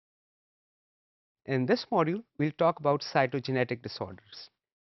In this module, we'll talk about cytogenetic disorders.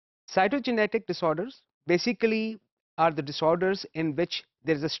 Cytogenetic disorders basically are the disorders in which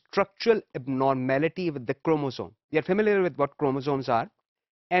there is a structural abnormality with the chromosome. We are familiar with what chromosomes are,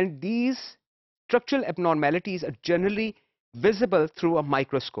 and these structural abnormalities are generally visible through a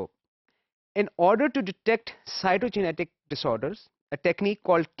microscope. In order to detect cytogenetic disorders, a technique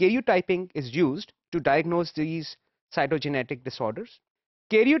called karyotyping is used to diagnose these cytogenetic disorders.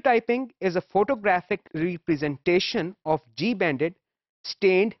 Karyotyping is a photographic representation of G-banded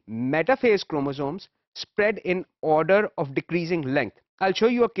stained metaphase chromosomes spread in order of decreasing length. I'll show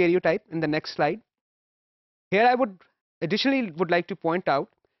you a karyotype in the next slide. Here I would additionally like to point out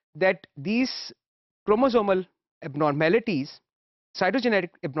that these chromosomal abnormalities, cytogenetic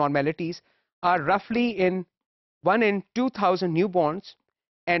abnormalities, are roughly in 1 in 2,000 newborns,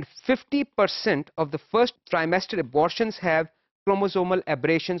 and 50% of the first trimester abortions have chromosomal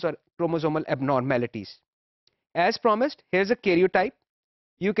aberrations or chromosomal abnormalities. As promised, here's a karyotype.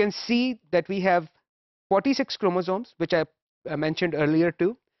 You can see that we have 46 chromosomes, which I mentioned earlier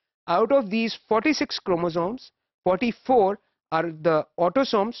too. Out of these 46 chromosomes, 44 are the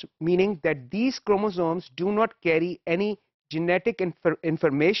autosomes, meaning that these chromosomes do not carry any genetic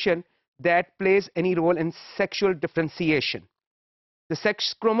information that plays any role in sexual differentiation. The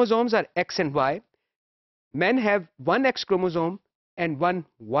sex chromosomes are X and Y. Men have one X chromosome and one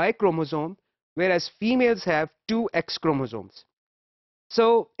Y chromosome, whereas females have two X chromosomes.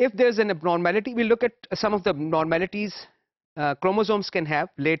 So if there's an abnormality, we'll look at some of the abnormalities chromosomes can have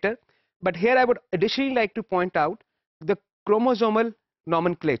later. But here I would additionally like to point out the chromosomal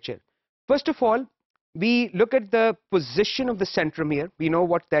nomenclature. First of all, we look at the position of the centromere. We know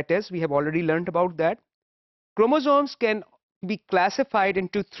what that is. We have already learned about that. Chromosomes can be classified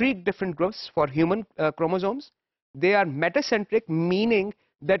into three different groups for human chromosomes. They are metacentric, meaning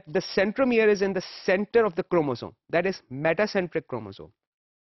that the centromere is in the center of the chromosome. That is metacentric chromosome.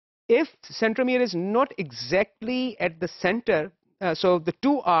 If centromere is not exactly at the center, so the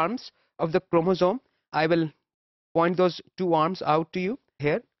two arms of the chromosome, I will point those two arms out to you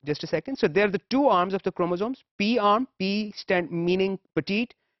here, just a second. So they're the two arms of the chromosomes, P arm, P stand meaning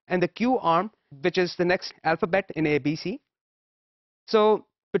petite, and the Q arm, which is the next alphabet in ABC. So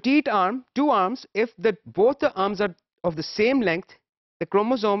petite arm, two arms, if both the arms are of the same length, the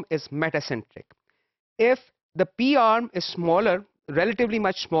chromosome is metacentric. If the P arm is smaller, relatively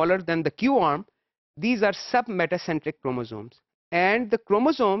much smaller than the Q arm, these are submetacentric chromosomes. And the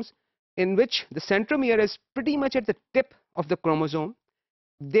chromosomes in which the centromere is pretty much at the tip of the chromosome,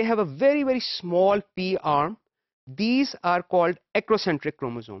 they have a very, very small P arm. These are called acrocentric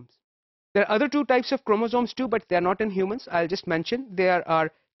chromosomes. There are other two types of chromosomes too, but they are not in humans. I'll just mention there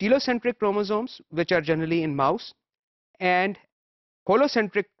are telocentric chromosomes, which are generally in mouse, and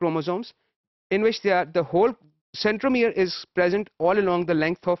holocentric chromosomes, in which the whole centromere is present all along the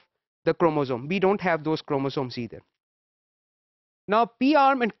length of the chromosome. We don't have those chromosomes either. Now, P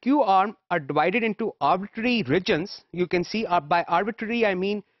arm and Q arm are divided into arbitrary regions. You can see by arbitrary, I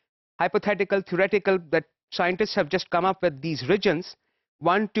mean hypothetical, theoretical, that scientists have just come up with these regions.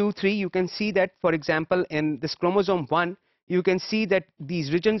 1, 2, 3, you can see that, for example, in this chromosome 1, you can see that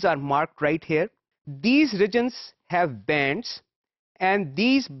these regions are marked right here. These regions have bands, and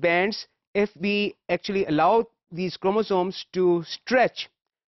these bands, if we actually allow these chromosomes to stretch,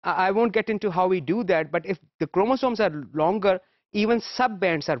 I won't get into how we do that, but if the chromosomes are longer, even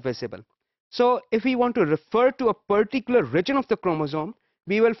subbands are visible. So if we want to refer to a particular region of the chromosome,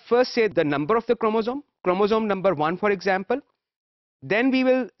 we will first say the number of the chromosome number 1, for example. Then we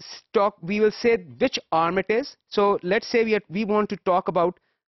will say which arm it is. So let's say we want to talk about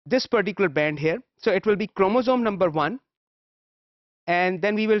this particular band here. So it will be chromosome number 1. And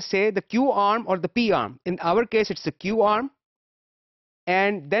then we will say the Q arm or the P arm. In our case, it's the Q arm.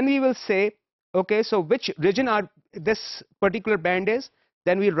 And then we will say, okay, so which region this particular band is.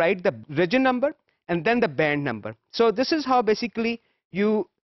 Then we write the region number and then the band number. So this is how basically you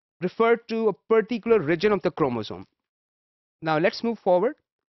refer to a particular region of the chromosome. Now let's move forward,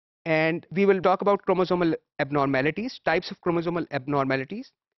 and we will talk about chromosomal abnormalities, types of chromosomal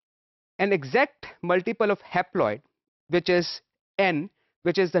abnormalities. An exact multiple of haploid, which is N,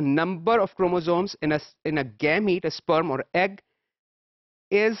 which is the number of chromosomes in a gamete, a sperm or egg,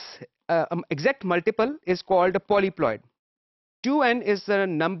 is exact multiple is called a polyploid. 2N is the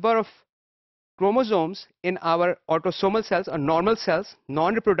number of chromosomes in our autosomal cells or normal cells,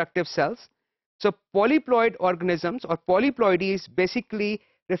 non-reproductive cells. So polyploid organisms or polyploidy is basically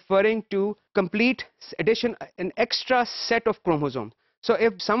referring to complete addition, an extra set of chromosomes. So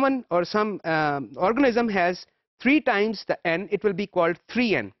if someone or some organism has 3 times the N, it will be called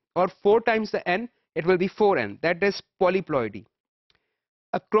 3N. or 4 times the n, it will be 4n. That is polyploidy.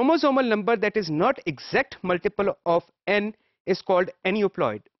 A chromosomal number that is not exact multiple of n is called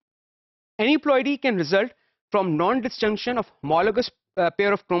aneuploid. Aneuploidy can result from non-disjunction of homologous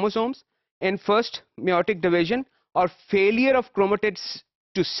pair of chromosomes in first meiotic division or failure of chromatids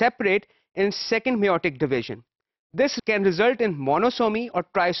to separate in second meiotic division. This can result in monosomy or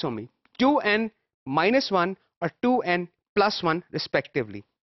trisomy, 2n-1 or 2n+1 respectively.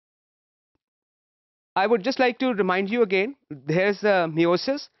 I would just like to remind you again, there's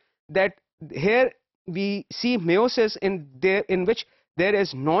meiosis, that here we see meiosis in which there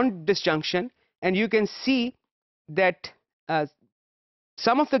is non-disjunction, and you can see that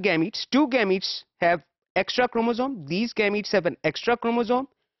some of the gametes, 2 gametes have extra chromosome, these gametes have an extra chromosome,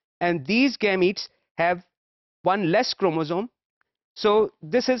 and these gametes have 1 less chromosome. So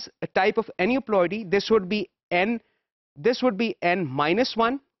this is a type of aneuploidy. This would be n-1,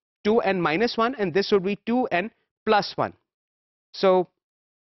 2n-1, and this would be 2n+1. So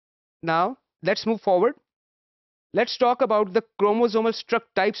now let's move forward. Let's talk about the chromosomal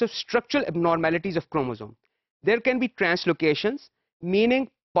types of structural abnormalities of chromosome. There can be translocations, meaning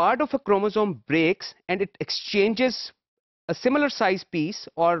part of a chromosome breaks and it exchanges a similar size piece,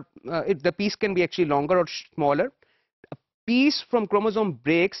 or the piece can be actually longer or smaller. A piece from chromosome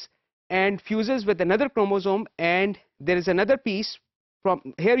breaks and fuses with another chromosome, and there is another piece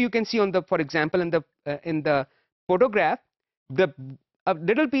from here. You can see on the, for example, in the photograph, a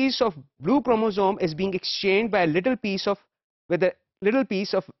little piece of blue chromosome is being exchanged by a little piece of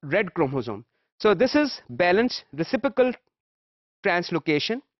red chromosome. So this is balanced reciprocal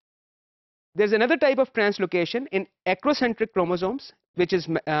translocation. There's another type of translocation in acrocentric chromosomes, which is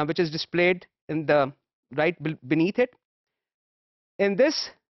displayed in the right beneath it. In this,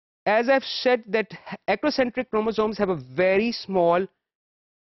 as I've said, that acrocentric chromosomes have a very small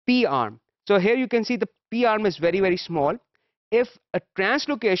P arm. So here you can see the P arm is very, very small. If a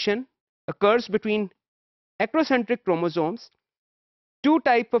translocation occurs between acrocentric chromosomes, 2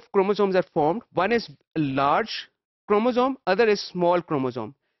 types of chromosomes are formed. One is a large chromosome, other is small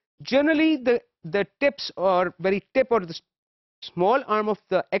chromosome. Generally, the tips or very tip or the small arm of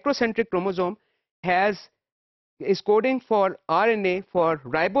the acrocentric chromosome is coding for RNA for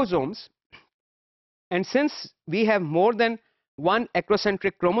ribosomes. And since we have more than 1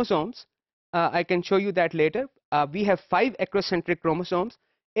 acrocentric chromosomes, I can show you that later. We have 5 acrocentric chromosomes.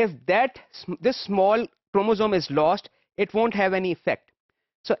 If this small chromosome is lost, it won't have any effect.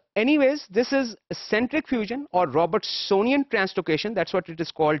 So anyways, this is a centric fusion or Robertsonian translocation, that's what it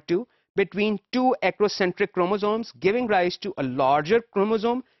is called too, between 2 acrocentric chromosomes, giving rise to a larger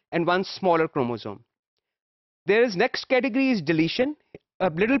chromosome and 1 smaller chromosome. There is next category is deletion. A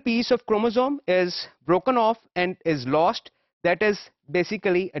little piece of chromosome is broken off and is lost. That is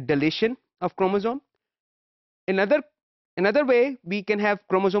basically a deletion of chromosome. Another way we can have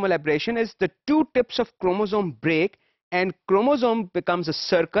chromosomal aberration is the 2 tips of chromosome break and chromosome becomes a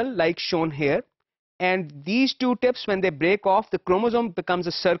circle like shown here, and these 2 tips, when they break off, the chromosome becomes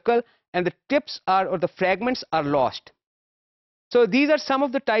a circle and the tips or the fragments are lost. So these are some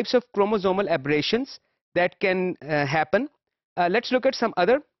of the types of chromosomal aberrations that can happen. Let's look at some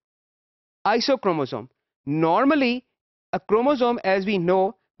other. Isochromosome. Normally a chromosome, as we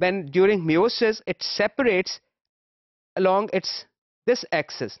know, when during meiosis it separates along this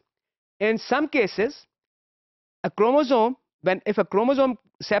axis. In some cases, a chromosome, if a chromosome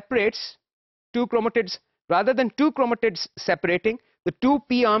separates 2 chromatids, rather than 2 chromatids separating, the 2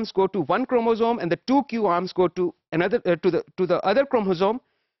 P arms go to 1 chromosome and the 2 Q arms go to another to the other chromosome.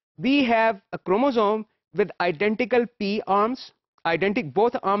 We have a chromosome with identical P arms,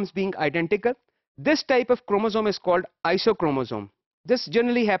 both arms being identical. This type of chromosome is called isochromosome. This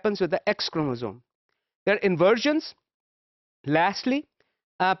generally happens with the X chromosome. There are inversions. Lastly,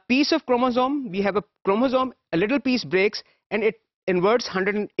 a piece of chromosome, we have a chromosome, a little piece breaks and it inverts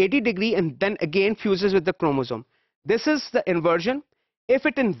 180 degree and then again fuses with the chromosome. This is the inversion. If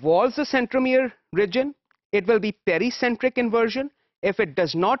it involves the centromere region, it will be pericentric inversion. If it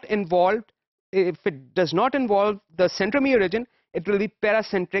does not involve the centromere region, it will be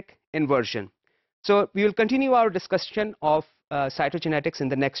paracentric inversion. So we will continue our discussion of cytogenetics in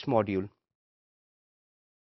the next module.